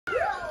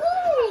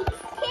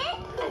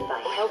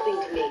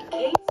Helping to make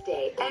Kate's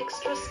day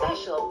extra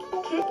special,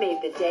 Kit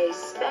made the day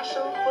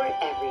special for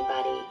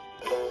everybody.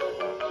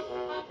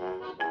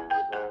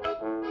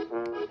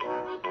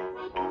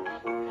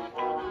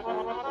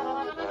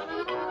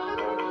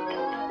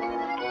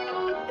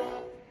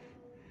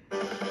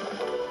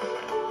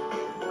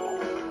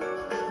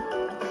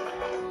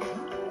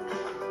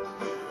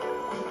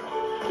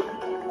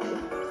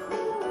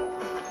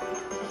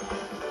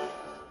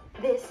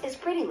 This is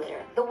Pretty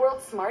Litter, the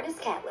world's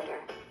smartest cat litter.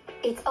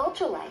 Its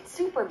ultralight,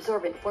 super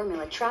absorbent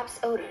formula traps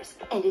odors,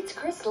 and its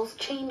crystals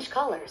change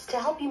colors to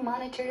help you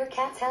monitor your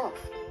cat's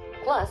health.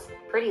 Plus,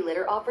 Pretty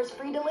Litter offers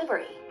free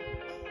delivery.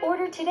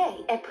 Order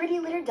today at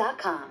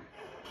prettylitter.com.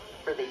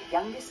 For the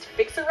youngest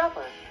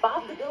fixer-upper,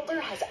 Bob the Builder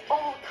has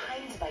all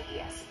kinds of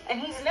ideas, and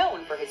he's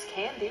known for his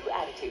can-do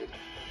attitude.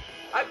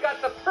 I've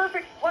got the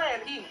perfect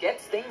plan. He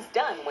gets things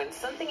done when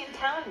something in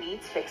town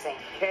needs fixing.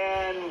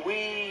 Can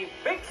we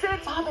fix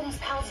it? Bob and his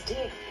pals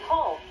dig,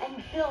 haul,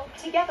 and build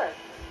together.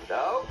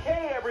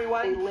 Okay, They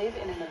everyone. live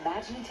in an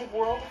imaginative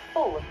world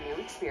full of new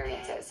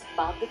experiences.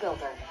 Bob the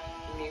Builder.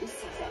 New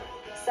season.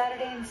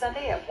 Saturday and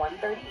Sunday at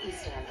 1:30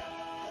 Eastern.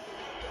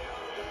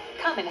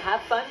 Come and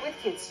have fun with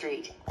Kid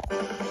Street.